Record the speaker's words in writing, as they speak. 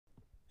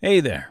Hey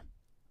there,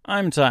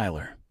 I'm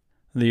Tyler,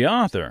 the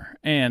author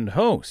and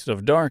host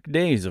of Dark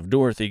Days of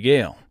Dorothy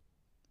Gale.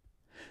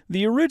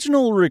 The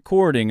original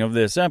recording of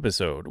this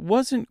episode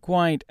wasn't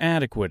quite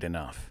adequate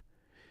enough,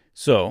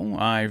 so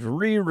I've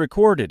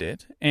re-recorded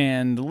it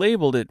and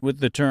labeled it with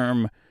the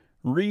term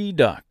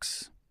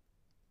Redux.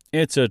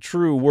 It's a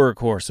true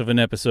workhorse of an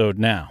episode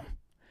now,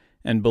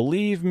 and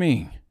believe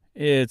me,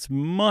 it's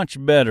much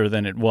better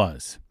than it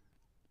was.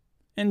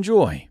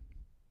 Enjoy.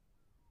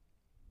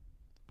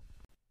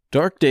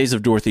 Dark Days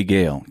of Dorothy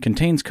Gale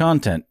contains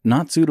content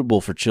not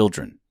suitable for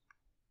children.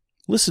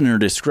 Listener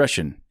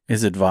discretion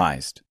is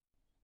advised.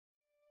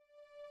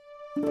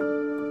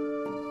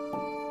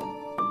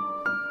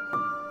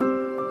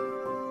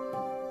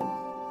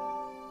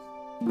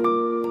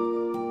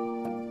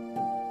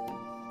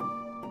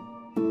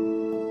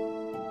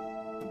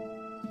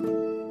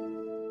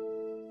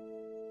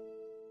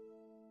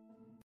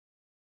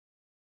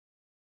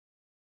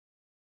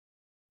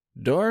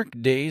 Dark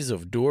Days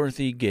of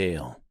Dorothy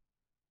Gale,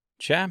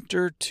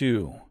 Chapter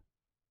 2,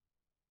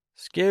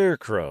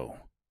 Scarecrow,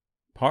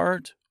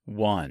 Part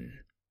 1.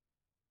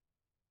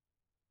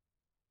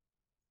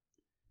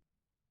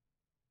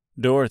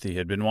 Dorothy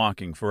had been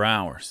walking for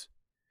hours.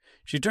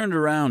 She turned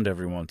around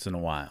every once in a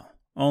while,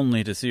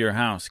 only to see her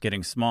house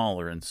getting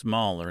smaller and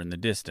smaller in the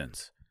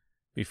distance,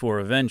 before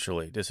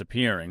eventually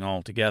disappearing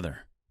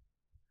altogether.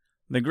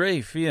 The gray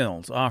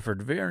fields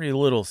offered very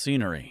little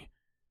scenery,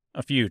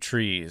 a few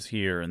trees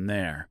here and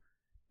there,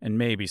 and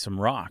maybe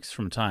some rocks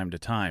from time to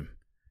time.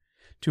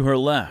 To her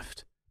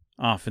left,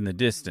 off in the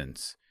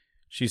distance,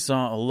 she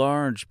saw a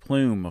large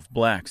plume of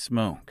black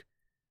smoke.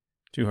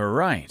 To her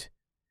right,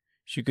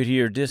 she could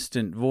hear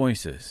distant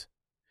voices.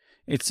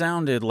 It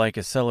sounded like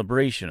a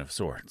celebration of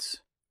sorts.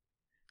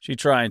 She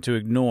tried to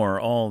ignore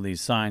all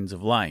these signs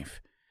of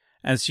life,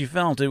 as she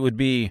felt it would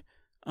be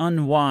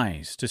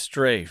unwise to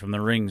stray from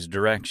the ring's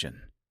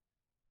direction.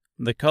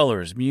 The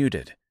colors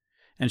muted,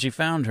 and she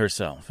found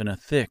herself in a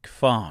thick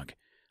fog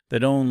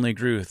that only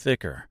grew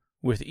thicker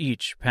with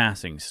each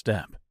passing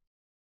step.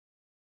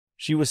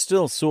 She was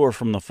still sore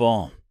from the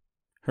fall.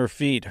 Her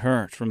feet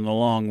hurt from the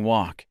long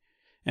walk,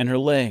 and her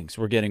legs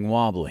were getting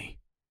wobbly.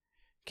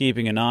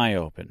 Keeping an eye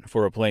open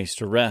for a place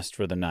to rest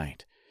for the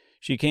night,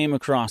 she came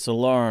across a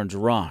large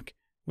rock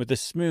with a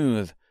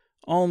smooth,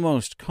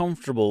 almost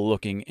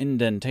comfortable-looking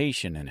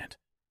indentation in it.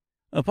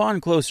 Upon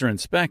closer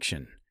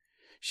inspection,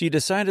 she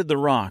decided the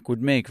rock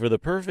would make for the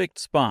perfect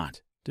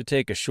spot to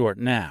take a short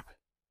nap.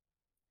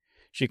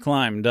 She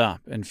climbed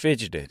up and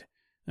fidgeted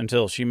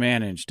until she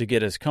managed to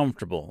get as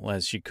comfortable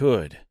as she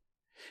could,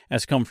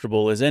 as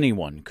comfortable as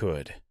anyone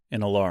could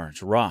in a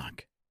large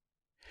rock.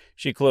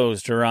 She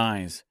closed her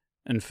eyes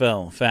and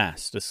fell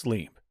fast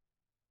asleep.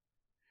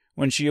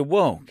 When she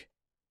awoke,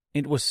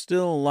 it was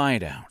still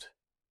light out.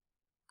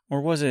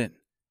 Or was it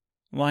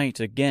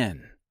light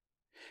again?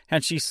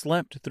 Had she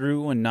slept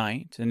through a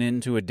night and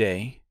into a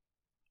day?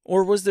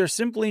 Or was there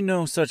simply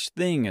no such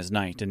thing as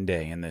night and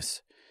day in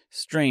this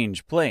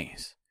strange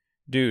place,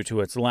 due to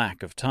its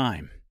lack of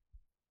time?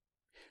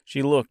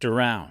 She looked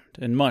around,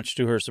 and much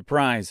to her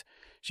surprise,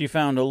 she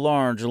found a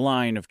large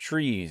line of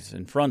trees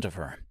in front of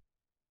her.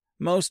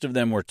 Most of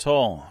them were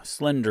tall,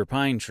 slender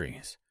pine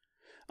trees,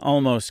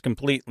 almost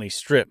completely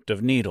stripped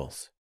of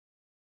needles.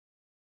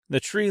 The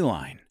tree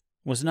line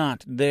was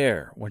not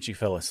there when she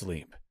fell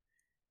asleep.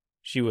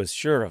 She was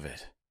sure of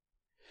it.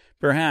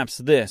 Perhaps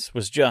this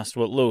was just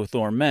what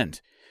Lothar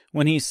meant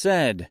when he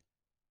said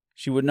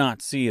she would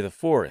not see the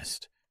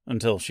forest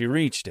until she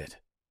reached it,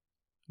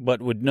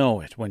 but would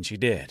know it when she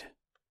did.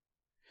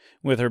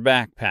 With her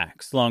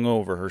backpack slung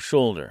over her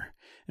shoulder,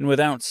 and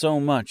without so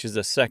much as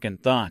a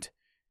second thought,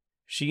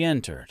 she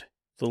entered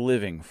the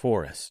living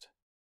forest.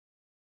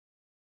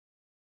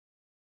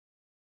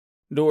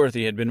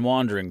 Dorothy had been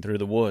wandering through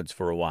the woods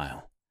for a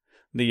while,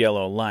 the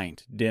yellow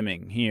light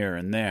dimming here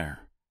and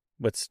there,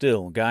 but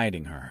still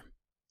guiding her.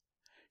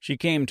 She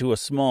came to a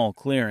small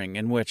clearing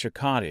in which a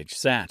cottage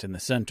sat in the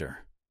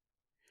center.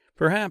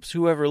 Perhaps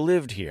whoever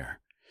lived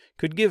here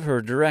could give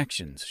her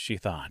directions, she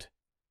thought,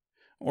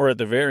 or at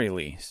the very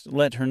least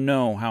let her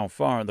know how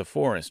far the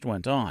forest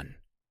went on.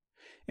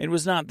 It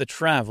was not the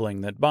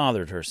traveling that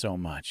bothered her so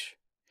much.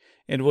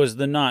 It was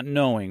the not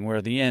knowing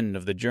where the end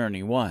of the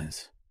journey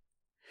was.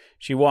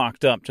 She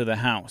walked up to the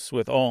house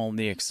with all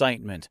the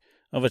excitement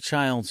of a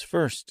child's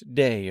first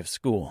day of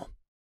school.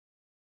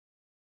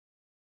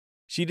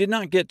 She did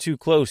not get too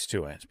close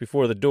to it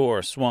before the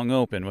door swung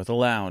open with a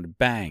loud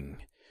bang,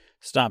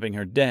 stopping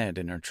her dead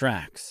in her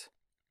tracks.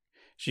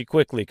 She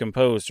quickly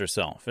composed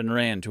herself and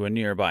ran to a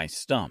nearby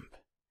stump.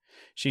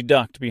 She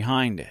ducked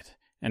behind it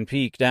and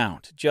peeked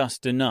out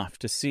just enough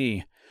to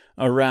see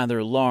a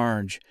rather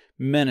large,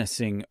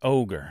 menacing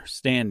ogre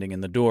standing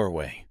in the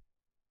doorway.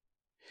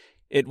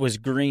 It was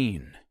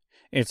green,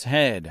 its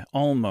head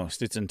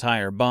almost its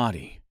entire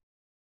body.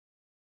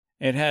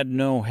 It had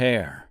no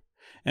hair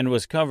and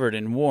was covered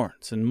in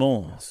warts and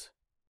moles.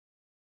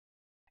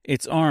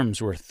 Its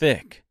arms were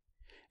thick,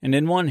 and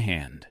in one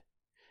hand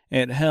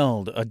it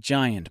held a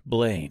giant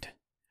blade,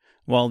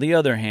 while the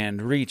other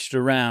hand reached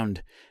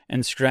around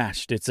and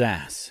scratched its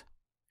ass.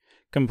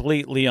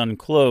 Completely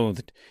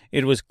unclothed,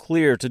 it was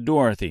clear to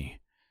Dorothy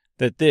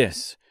that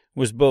this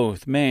was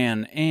both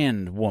man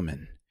and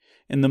woman,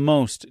 in the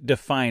most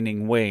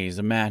defining ways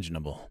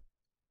imaginable.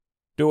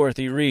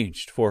 Dorothy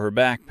reached for her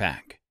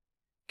backpack,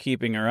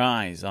 keeping her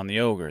eyes on the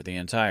ogre the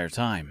entire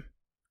time.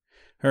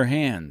 Her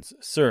hands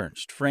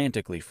searched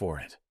frantically for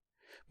it,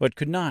 but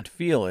could not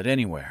feel it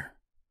anywhere.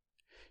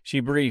 She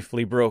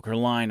briefly broke her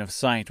line of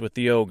sight with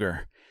the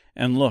ogre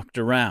and looked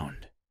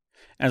around.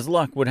 As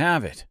luck would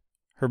have it,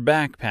 her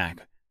backpack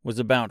was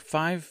about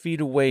 5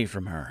 feet away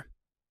from her,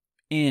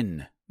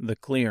 in the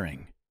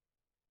clearing.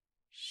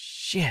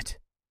 "Shit,"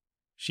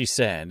 she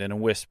said in a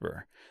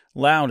whisper,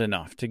 loud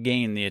enough to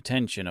gain the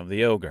attention of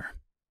the ogre.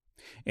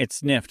 It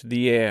sniffed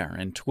the air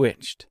and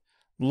twitched,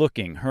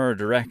 looking her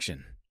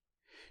direction.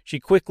 She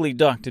quickly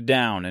ducked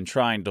down and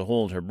tried to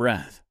hold her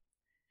breath.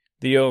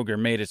 The ogre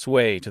made its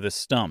way to the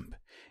stump,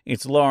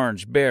 its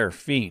large bare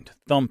feet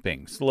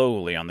thumping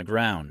slowly on the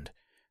ground,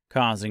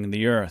 causing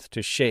the earth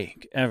to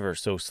shake ever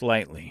so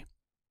slightly.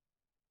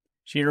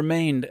 She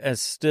remained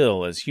as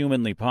still as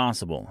humanly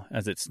possible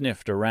as it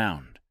sniffed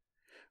around,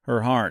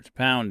 her heart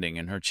pounding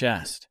in her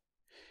chest.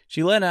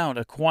 She let out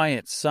a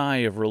quiet sigh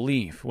of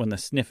relief when the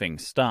sniffing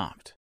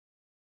stopped.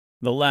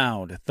 The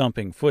loud,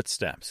 thumping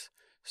footsteps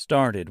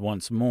started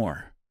once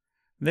more,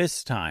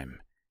 this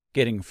time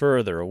getting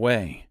further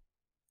away.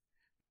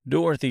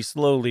 Dorothy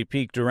slowly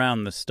peeked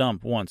around the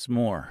stump once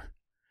more,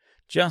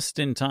 just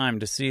in time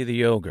to see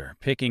the ogre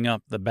picking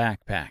up the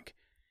backpack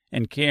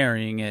and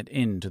carrying it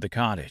into the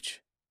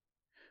cottage.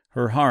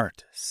 Her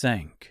heart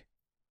sank.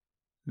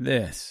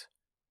 This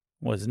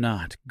was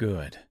not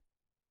good.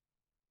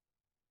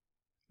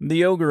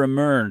 The ogre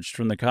emerged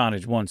from the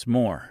cottage once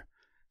more,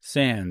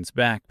 sans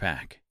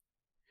backpack.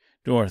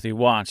 Dorothy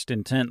watched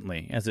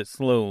intently as it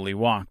slowly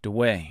walked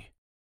away.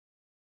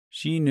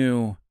 She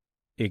knew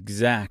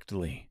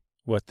exactly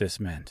what this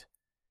meant,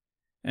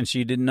 and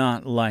she did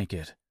not like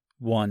it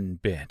one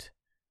bit.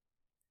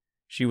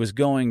 She was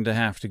going to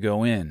have to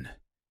go in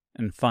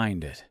and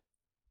find it.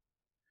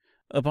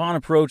 Upon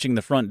approaching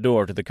the front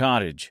door to the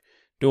cottage,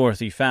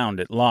 Dorothy found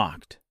it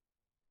locked.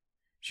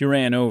 She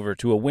ran over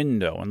to a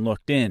window and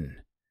looked in,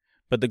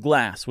 but the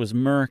glass was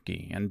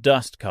murky and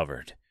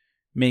dust-covered,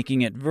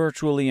 making it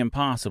virtually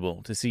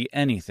impossible to see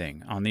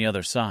anything on the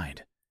other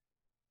side.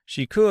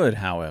 She could,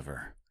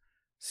 however,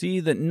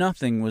 see that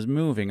nothing was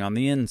moving on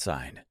the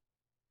inside.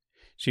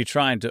 She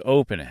tried to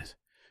open it,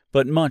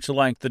 but much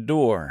like the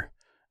door,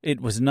 it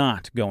was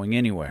not going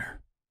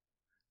anywhere.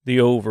 The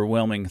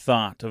overwhelming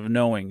thought of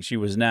knowing she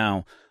was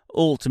now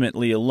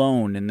ultimately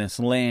alone in this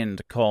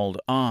land called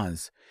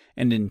Oz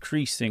and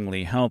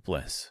increasingly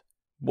helpless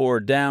bore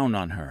down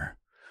on her,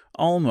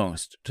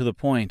 almost to the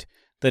point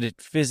that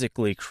it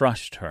physically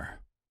crushed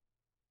her.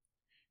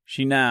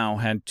 She now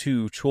had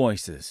 2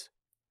 choices: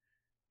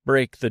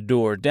 break the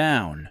door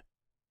down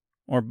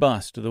or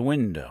bust the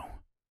window.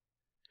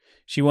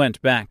 She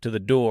went back to the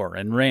door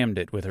and rammed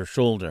it with her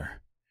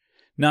shoulder.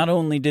 Not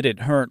only did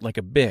it hurt like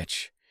a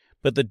bitch,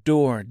 but the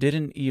door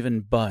didn't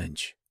even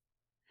budge.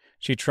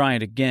 She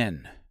tried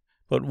again,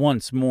 but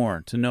once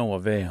more to no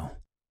avail.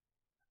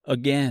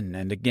 Again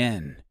and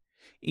again,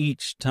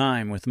 each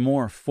time with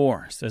more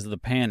force as the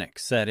panic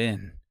set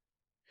in.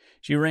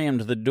 She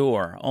rammed the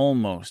door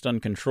almost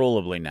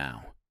uncontrollably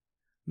now,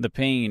 the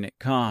pain it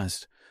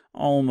caused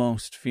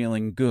almost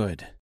feeling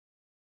good.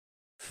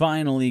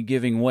 Finally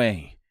giving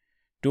way,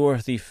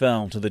 Dorothy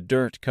fell to the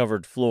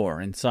dirt-covered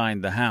floor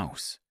inside the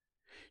house.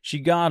 She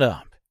got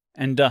up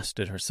and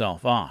dusted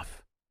herself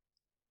off.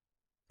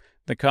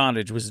 The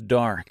cottage was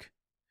dark.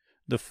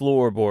 The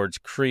floorboards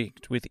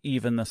creaked with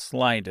even the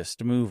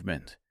slightest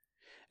movement,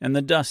 and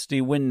the dusty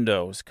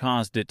windows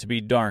caused it to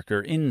be darker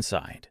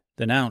inside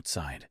than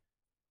outside.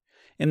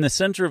 In the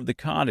center of the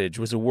cottage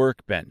was a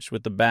workbench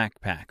with the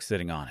backpack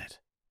sitting on it.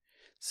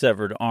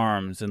 Severed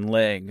arms and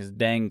legs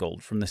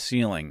dangled from the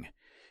ceiling,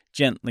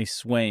 gently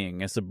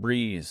swaying as the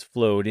breeze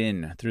flowed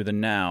in through the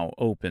now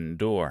open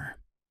door.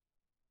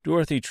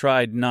 Dorothy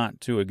tried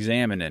not to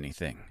examine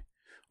anything,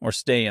 or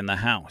stay in the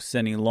house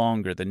any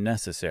longer than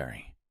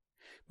necessary,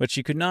 but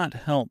she could not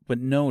help but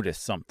notice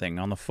something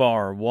on the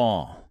far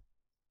wall.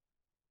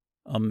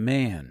 A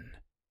man.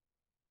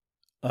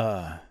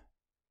 A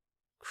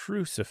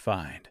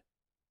crucified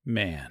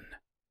man.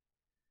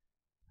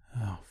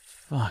 "Oh,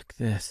 fuck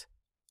this,"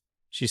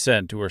 she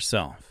said to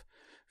herself,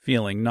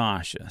 feeling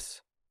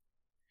nauseous.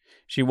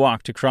 She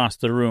walked across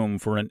the room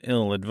for an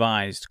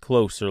ill-advised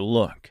closer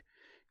look,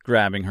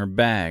 grabbing her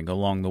bag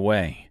along the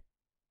way.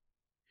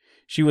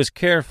 She was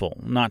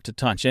careful not to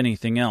touch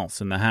anything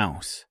else in the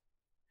house.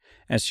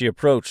 As she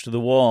approached the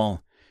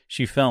wall,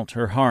 she felt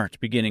her heart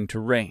beginning to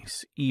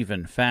race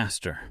even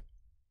faster.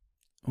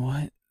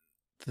 What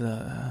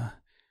the...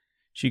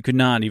 She could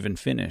not even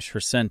finish her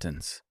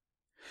sentence.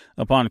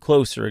 Upon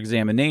closer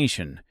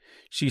examination,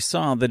 she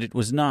saw that it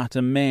was not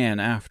a man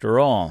after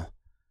all,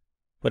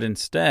 but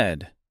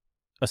instead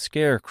a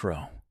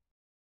scarecrow.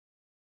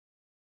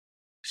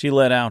 She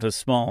let out a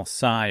small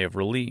sigh of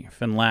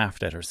relief and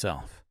laughed at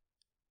herself.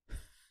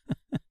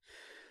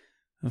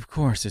 Of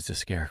course it's a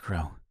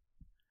scarecrow.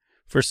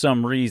 For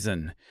some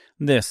reason,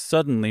 this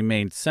suddenly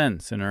made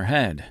sense in her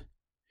head.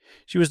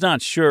 She was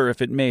not sure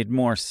if it made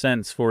more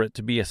sense for it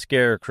to be a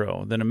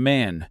scarecrow than a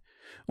man,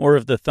 or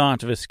if the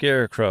thought of a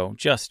scarecrow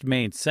just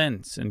made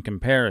sense in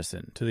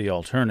comparison to the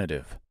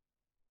alternative.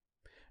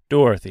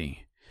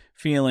 Dorothy,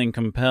 feeling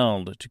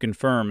compelled to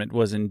confirm it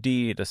was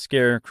indeed a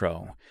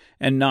scarecrow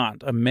and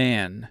not a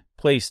man,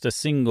 placed a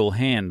single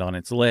hand on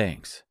its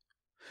legs.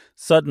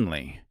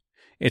 Suddenly,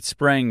 it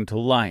sprang to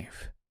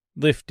life,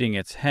 lifting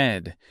its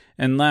head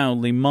and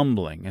loudly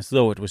mumbling as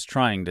though it was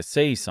trying to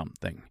say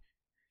something.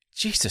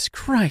 "Jesus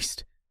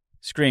Christ!"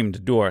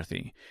 screamed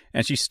Dorothy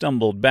as she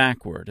stumbled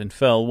backward and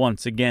fell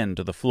once again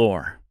to the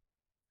floor.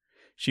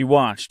 She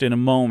watched in a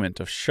moment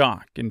of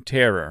shock and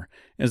terror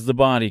as the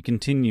body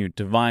continued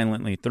to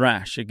violently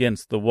thrash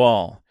against the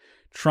wall,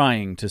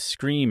 trying to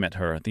scream at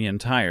her the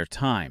entire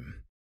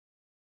time.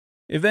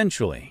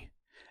 Eventually,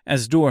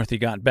 as Dorothy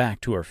got back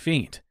to her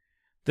feet,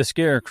 the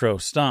scarecrow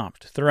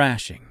stopped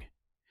thrashing.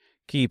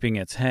 Keeping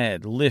its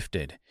head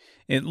lifted,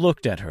 it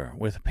looked at her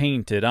with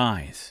painted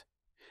eyes.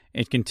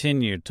 It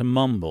continued to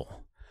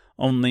mumble,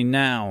 only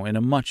now in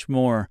a much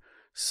more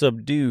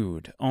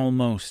subdued,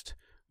 almost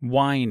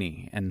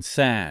whiny and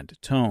sad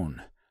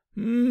tone.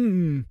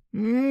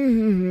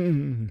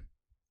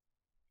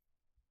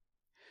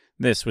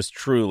 This was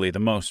truly the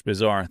most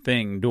bizarre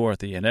thing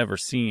Dorothy had ever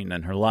seen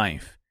in her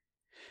life,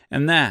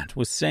 and that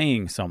was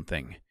saying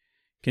something,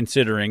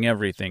 considering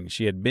everything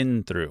she had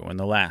been through in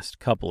the last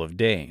couple of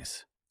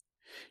days.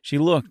 She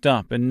looked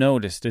up and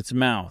noticed its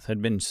mouth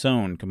had been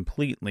sewn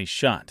completely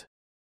shut.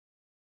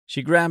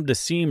 She grabbed a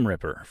seam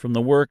ripper from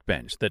the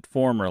workbench that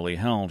formerly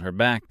held her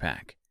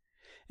backpack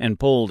and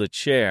pulled a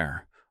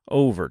chair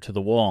over to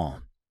the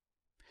wall.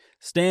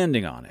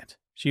 Standing on it,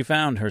 she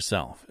found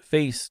herself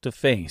face to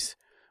face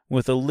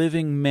with a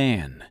living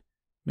man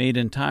made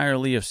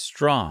entirely of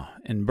straw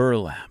and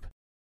burlap.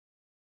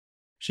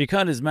 She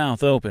cut his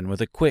mouth open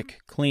with a quick,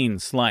 clean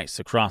slice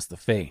across the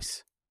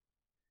face.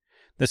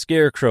 The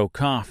scarecrow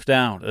coughed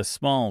out a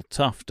small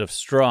tuft of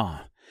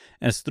straw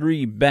as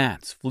 3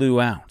 bats flew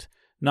out,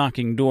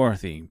 knocking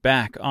Dorothy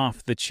back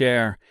off the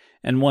chair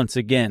and once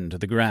again to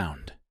the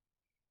ground.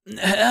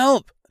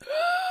 "Help!"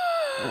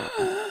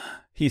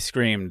 he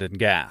screamed and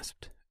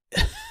gasped.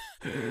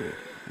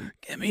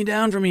 "Get me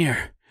down from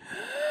here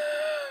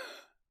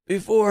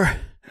before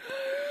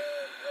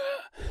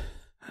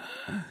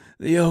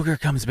the ogre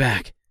comes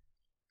back."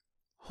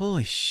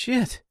 "Holy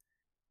shit!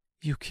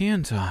 You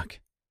can talk,"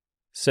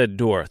 said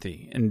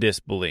Dorothy in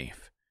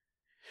disbelief.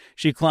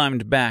 She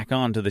climbed back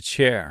onto the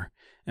chair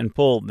and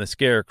pulled the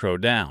scarecrow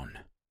down.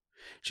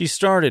 She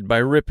started by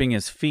ripping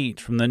his feet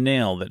from the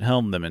nail that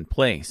held them in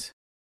place.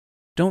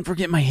 "Don't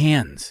forget my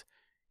hands,"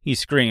 he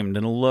screamed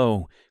in a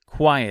low,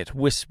 quiet,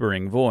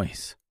 whispering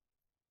voice.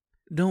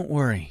 "Don't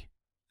worry,"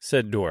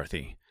 said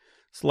Dorothy,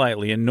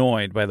 slightly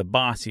annoyed by the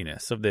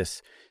bossiness of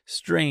this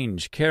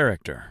strange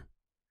character.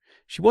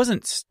 She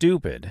wasn't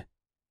stupid.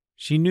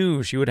 She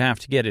knew she would have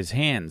to get his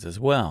hands as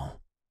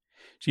well.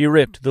 She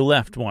ripped the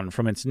left one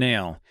from its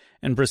nail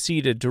and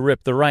proceeded to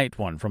rip the right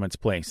one from its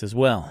place as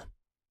well.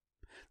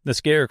 The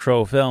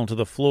scarecrow fell to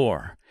the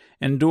floor,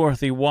 and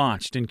Dorothy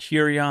watched in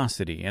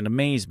curiosity and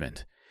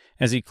amazement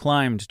as he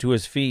climbed to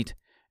his feet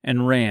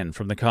and ran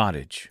from the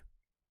cottage.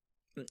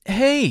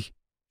 "Hey!"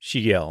 she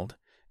yelled.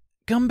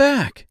 "Come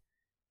back!"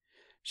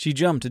 She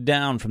jumped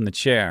down from the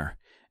chair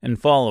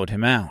and followed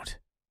him out.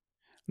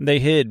 They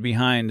hid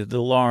behind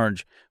the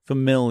large,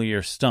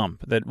 familiar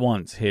stump that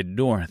once hid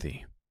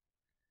Dorothy.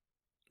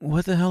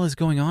 "What the hell is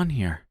going on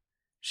here?"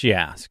 she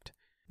asked.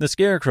 The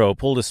scarecrow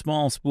pulled a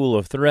small spool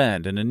of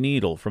thread and a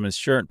needle from his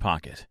shirt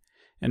pocket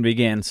and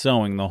began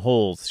sewing the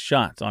holes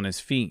shut on his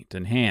feet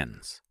and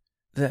hands.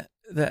 That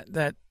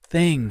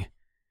thing,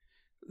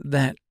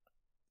 that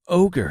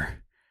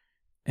ogre,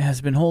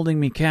 has been holding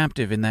me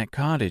captive in that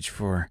cottage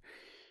for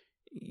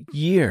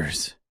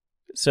years,"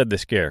 said the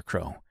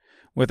scarecrow,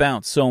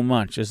 without so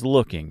much as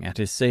looking at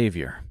his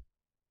savior.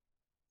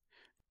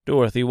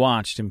 Dorothy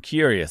watched him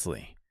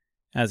curiously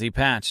as he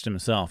patched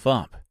himself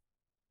up.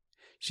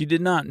 She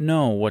did not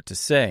know what to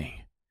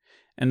say,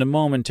 and a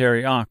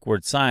momentary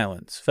awkward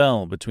silence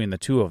fell between the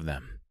two of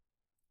them.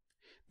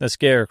 The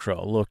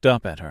scarecrow looked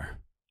up at her.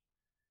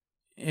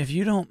 "If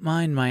you don't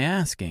mind my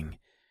asking,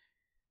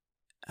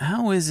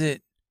 how is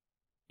it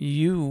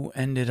you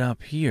ended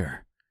up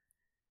here,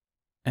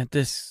 at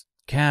this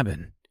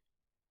cabin,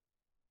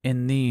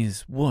 in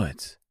these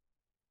woods?"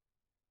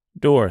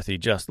 Dorothy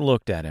just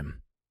looked at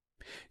him.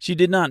 She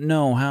did not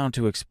know how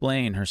to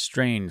explain her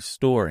strange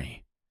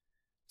story,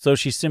 so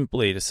she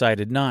simply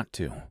decided not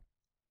to.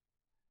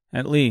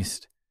 At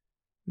least,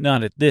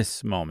 not at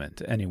this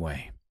moment,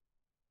 anyway.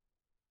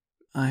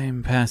 "I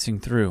am passing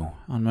through,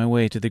 on my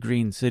way to the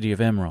Green City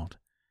of Emerald.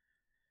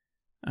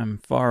 I'm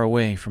far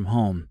away from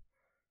home,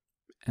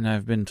 and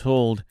I've been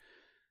told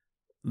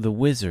the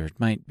wizard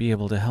might be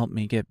able to help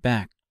me get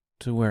back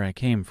to where I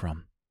came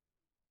from."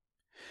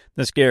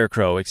 The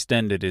Scarecrow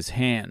extended his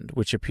hand,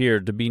 which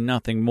appeared to be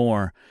nothing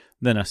more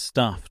than a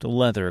stuffed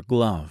leather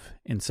glove,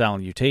 in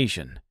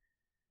salutation,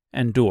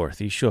 and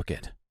Dorothy shook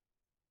it.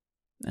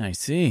 "I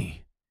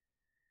see.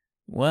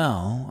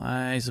 Well,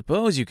 I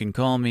suppose you can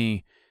call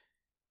me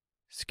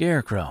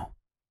Scarecrow,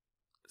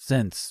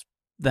 since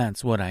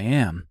that's what I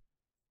am."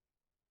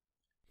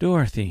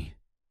 "Dorothy,"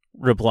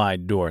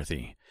 replied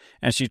Dorothy,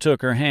 as she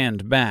took her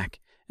hand back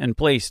and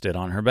placed it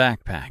on her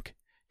backpack,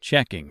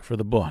 checking for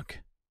the book.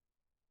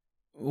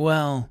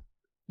 "Well,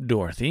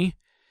 Dorothy,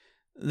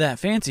 that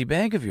fancy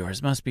bag of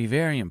yours must be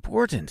very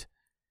important,"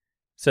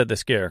 said the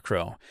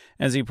Scarecrow,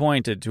 as he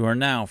pointed to her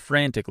now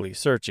frantically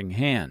searching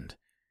hand,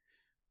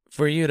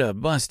 "for you to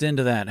bust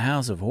into that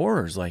house of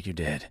horrors like you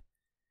did."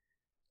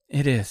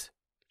 "It is,"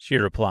 she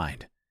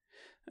replied.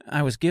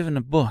 "I was given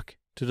a book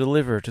to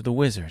deliver to the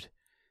wizard.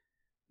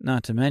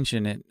 Not to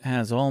mention it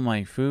has all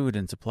my food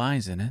and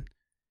supplies in it."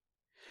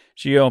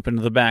 She opened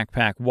the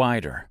backpack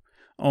wider,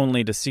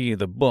 only to see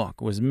the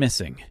book was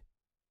missing.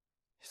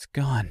 "It's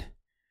gone.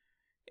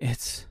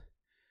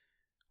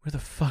 Where the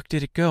fuck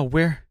did it go?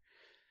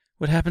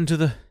 What happened to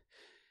the—"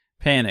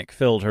 Panic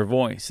filled her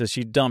voice as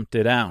she dumped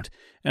it out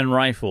and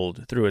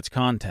rifled through its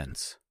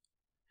contents.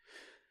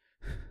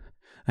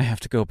 "I have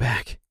to go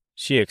back,"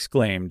 she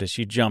exclaimed as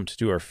she jumped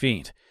to her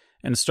feet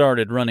and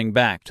started running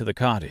back to the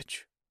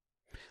cottage.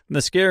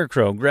 The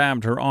Scarecrow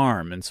grabbed her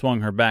arm and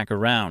swung her back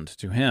around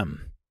to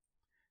him.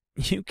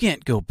 "You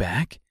can't go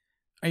back.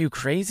 Are you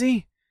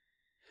crazy?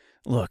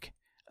 Look,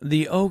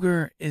 the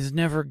ogre is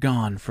never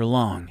gone for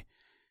long.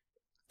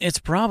 It's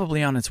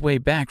probably on its way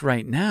back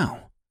right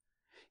now."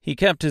 He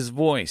kept his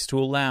voice to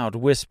a loud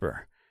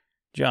whisper,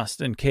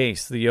 just in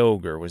case the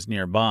ogre was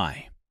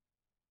nearby.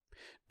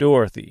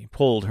 Dorothy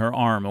pulled her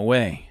arm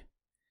away.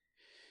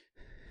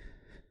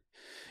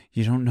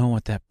 "You don't know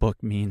what that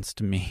book means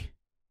to me.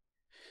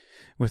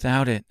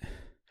 Without it,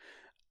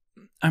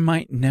 I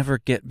might never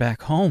get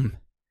back home."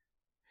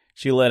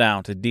 She let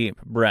out a deep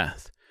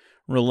breath,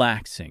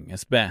 relaxing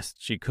as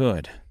best she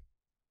could.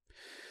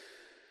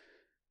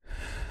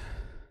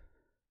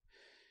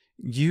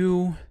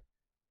 "You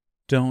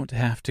don't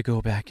have to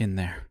go back in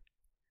there.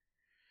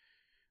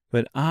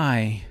 But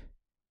I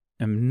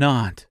am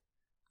not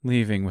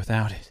leaving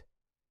without it."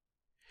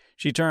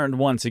 She turned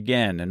once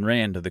again and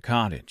ran to the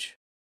cottage.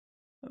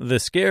 The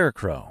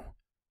Scarecrow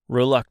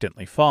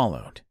reluctantly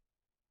followed.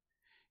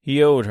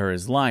 He owed her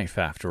his life,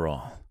 after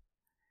all,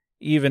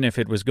 even if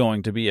it was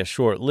going to be a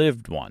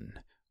short-lived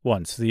one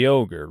once the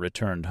ogre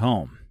returned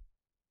home.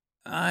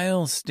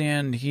 "I'll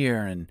stand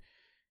here and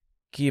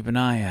keep an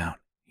eye out,"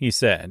 he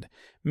said,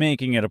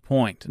 making it a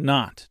point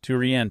not to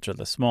re-enter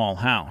the small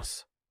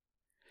house.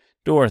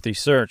 Dorothy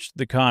searched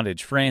the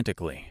cottage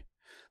frantically.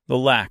 The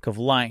lack of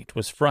light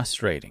was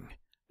frustrating,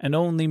 and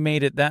only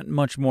made it that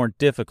much more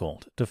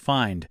difficult to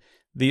find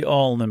the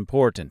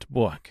all-important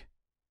book.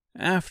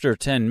 After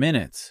 10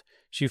 minutes,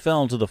 she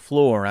fell to the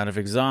floor out of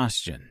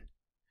exhaustion,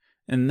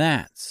 and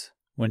that's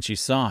when she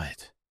saw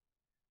it.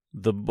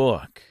 The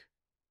book.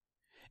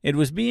 It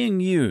was being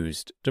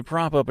used to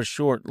prop up a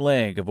short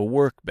leg of a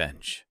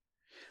workbench.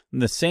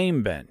 The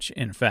same bench,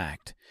 in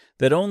fact,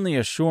 that only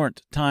a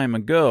short time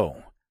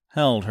ago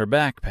held her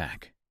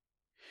backpack.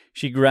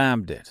 She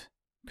grabbed it,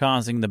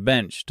 causing the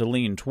bench to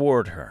lean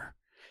toward her,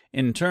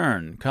 in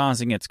turn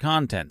causing its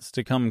contents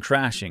to come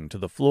crashing to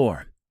the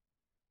floor.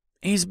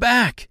 "He's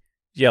back!"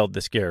 yelled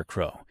the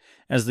Scarecrow,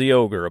 as the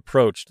ogre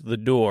approached the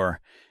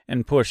door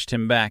and pushed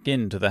him back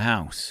into the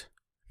house.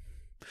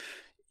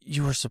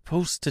 "You were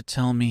supposed to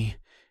tell me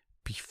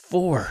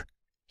before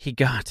he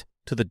got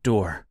to the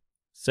door,"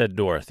 said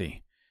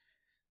Dorothy.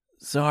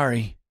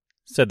 "Sorry,"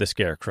 said the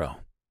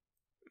Scarecrow.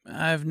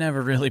 "I've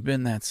never really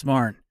been that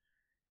smart."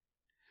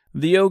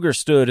 The ogre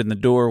stood in the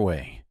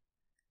doorway,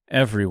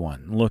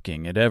 everyone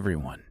looking at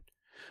everyone,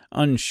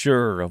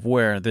 unsure of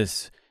where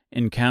this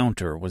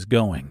encounter was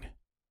going.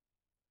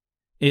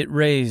 It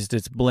raised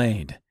its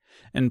blade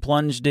and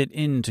plunged it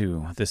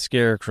into the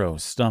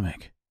Scarecrow's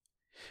stomach.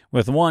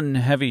 With one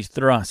heavy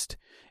thrust,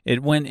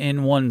 it went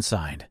in one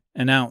side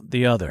and out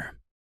the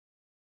other.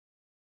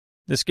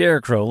 The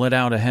Scarecrow let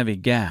out a heavy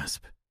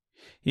gasp.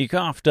 He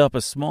coughed up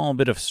a small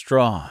bit of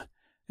straw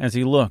as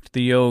he looked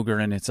the ogre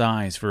in its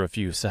eyes for a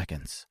few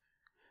seconds,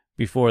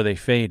 before they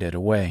faded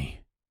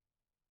away.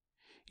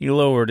 He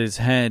lowered his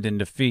head in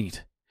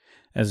defeat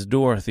as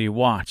Dorothy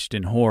watched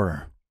in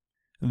horror.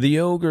 The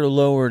ogre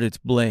lowered its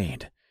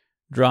blade,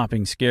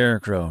 dropping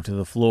Scarecrow to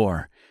the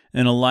floor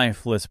in a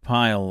lifeless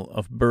pile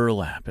of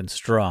burlap and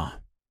straw.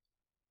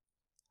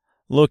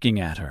 Looking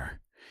at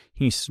her,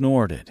 he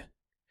snorted,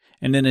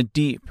 and in a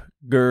deep,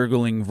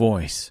 gurgling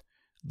voice,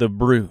 the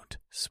brute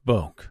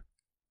spoke.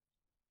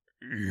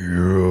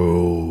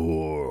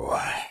 "You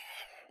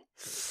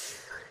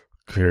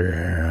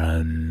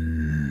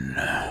can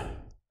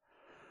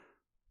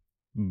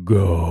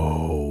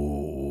go."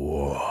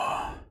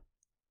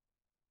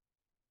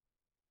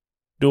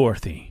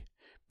 Dorothy,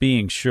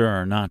 being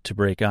sure not to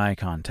break eye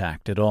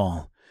contact at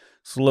all,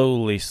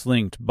 slowly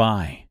slinked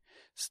by,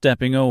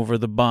 stepping over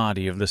the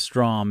body of the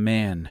straw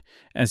man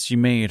as she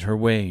made her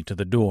way to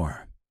the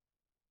door.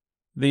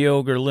 The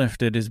ogre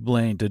lifted his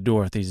blade to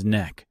Dorothy's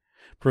neck,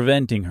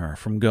 preventing her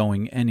from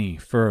going any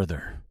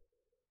further.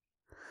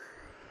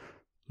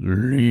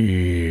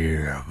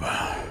 Leave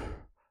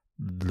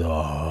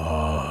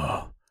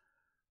the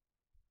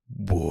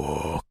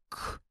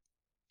book,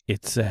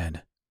 it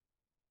said.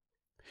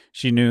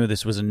 She knew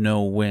this was a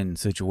no-win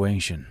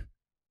situation.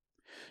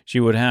 She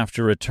would have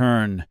to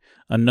return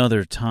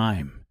another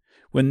time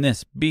when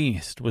this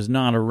beast was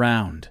not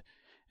around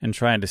and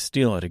try to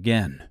steal it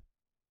again.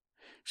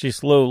 She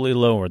slowly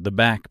lowered the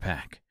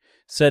backpack,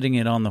 setting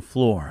it on the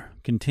floor,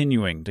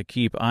 continuing to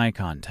keep eye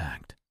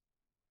contact.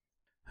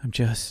 "I'm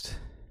just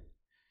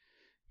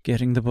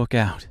getting the book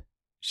out,"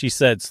 she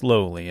said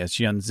slowly as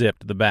she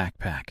unzipped the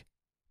backpack.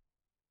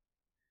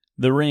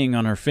 The ring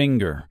on her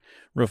finger,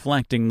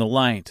 reflecting the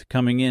light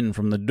coming in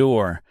from the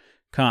door,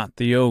 caught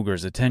the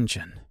ogre's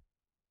attention.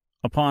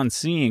 Upon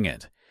seeing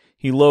it,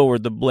 he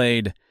lowered the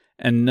blade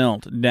and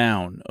knelt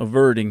down,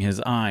 averting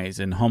his eyes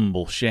in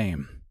humble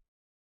shame.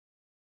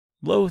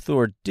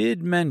 Lothar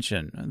did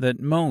mention that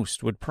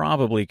most would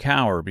probably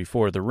cower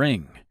before the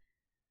ring.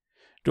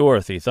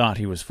 Dorothy thought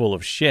he was full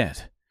of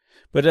shit,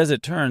 but as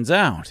it turns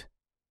out,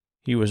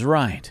 he was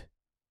right.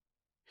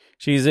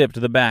 She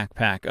zipped the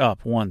backpack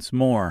up once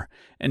more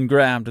and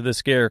grabbed the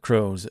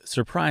Scarecrow's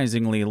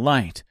surprisingly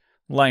light,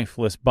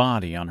 lifeless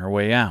body on her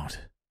way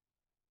out.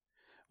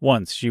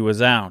 Once she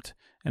was out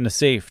and a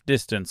safe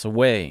distance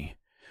away,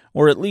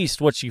 or at least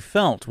what she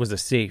felt was a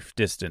safe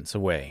distance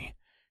away,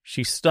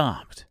 she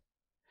stopped.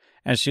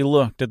 As she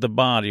looked at the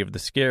body of the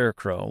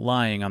Scarecrow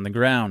lying on the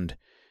ground,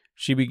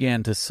 she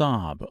began to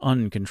sob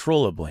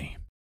uncontrollably.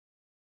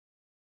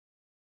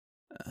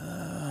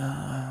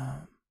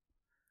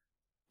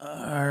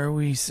 Are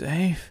we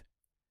safe?"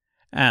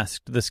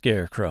 asked the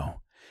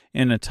Scarecrow,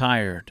 in a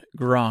tired,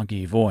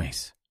 groggy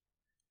voice.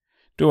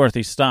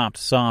 Dorothy stopped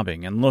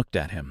sobbing and looked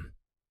at him.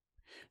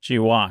 She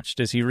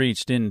watched as he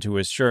reached into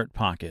his shirt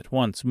pocket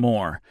once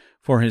more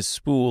for his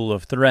spool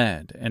of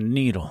thread and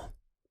needle.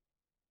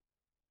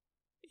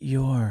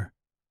 "You're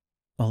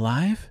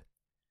alive?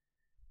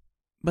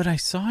 But I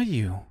saw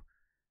you.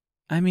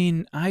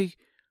 I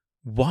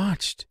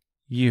watched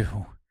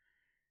you.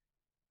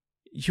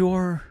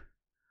 You're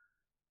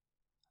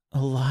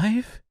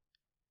alive?"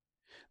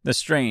 The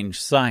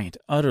strange sight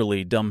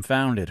utterly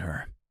dumbfounded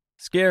her.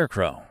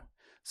 Scarecrow,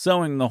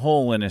 sewing the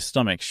hole in his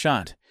stomach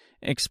shut,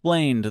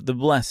 explained the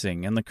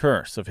blessing and the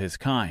curse of his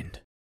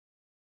kind.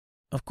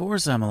 "Of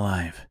course I'm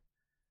alive.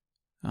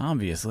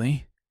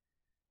 Obviously.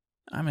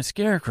 I'm a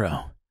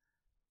Scarecrow.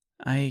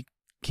 I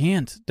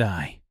can't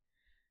die.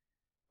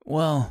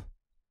 Well,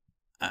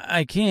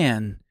 I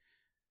can,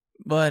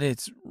 but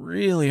it's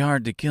really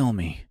hard to kill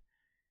me.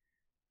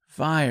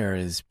 Fire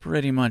is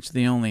pretty much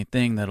the only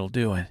thing that'll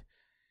do it.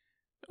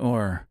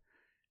 Or,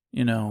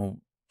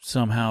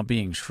 somehow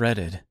being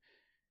shredded.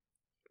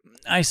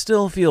 I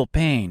still feel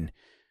pain,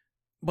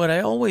 but I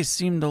always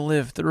seem to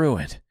live through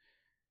it.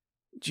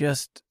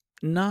 Just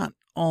not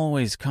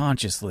always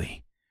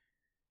consciously.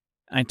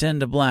 I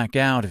tend to black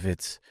out if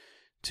it's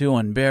too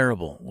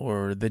unbearable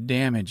or the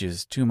damage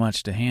is too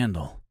much to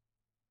handle."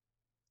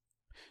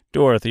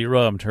 Dorothy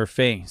rubbed her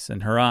face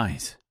and her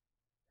eyes.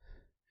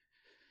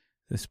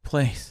 This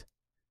place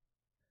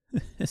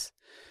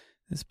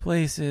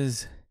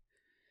is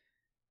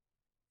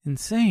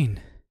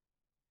insane.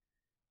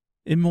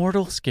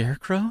 Immortal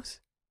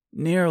scarecrows?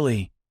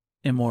 Nearly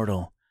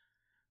immortal.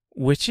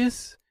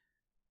 Witches?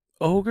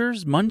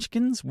 Ogres?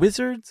 Munchkins?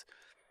 Wizards?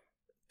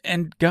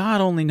 And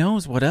God only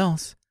knows what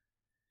else.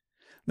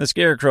 The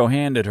Scarecrow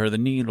handed her the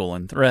needle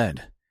and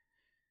thread.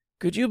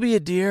 "Could you be a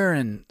dear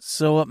and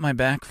sew up my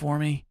back for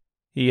me?"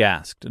 he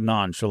asked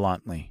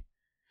nonchalantly.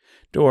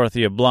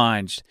 Dorothy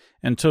obliged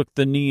and took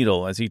the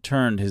needle as he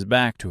turned his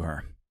back to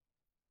her.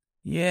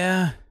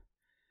 "Yeah,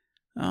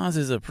 Oz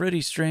is a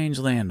pretty strange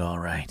land, all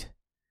right.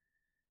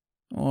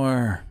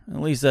 Or at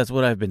least that's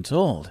what I've been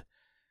told.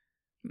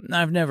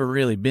 I've never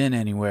really been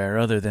anywhere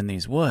other than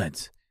these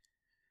woods.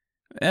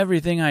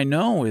 Everything I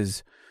know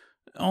is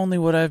only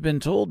what I've been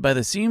told by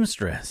the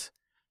seamstress.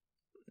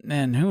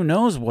 And who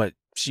knows what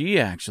she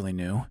actually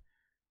knew."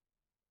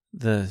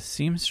 "The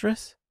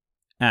seamstress?"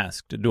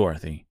 asked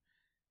Dorothy.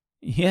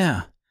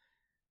 "Yeah.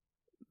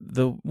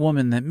 The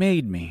woman that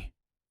made me."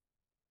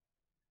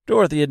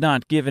 Dorothy had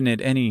not given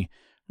it any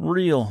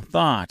real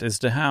thought as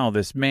to how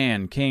this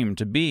man came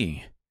to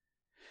be.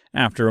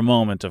 After a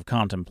moment of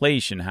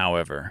contemplation,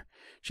 however,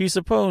 she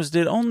supposed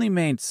it only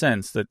made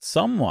sense that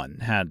someone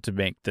had to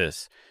make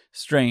this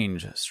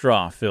strange,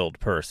 straw-filled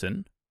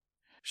person.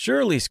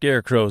 Surely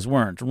scarecrows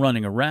weren't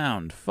running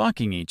around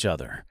fucking each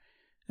other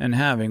and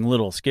having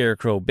little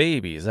scarecrow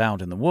babies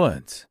out in the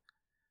woods.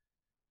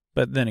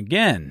 But then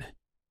again,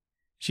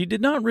 she did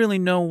not really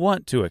know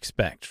what to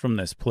expect from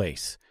this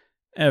place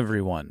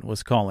everyone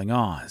was calling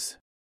Oz.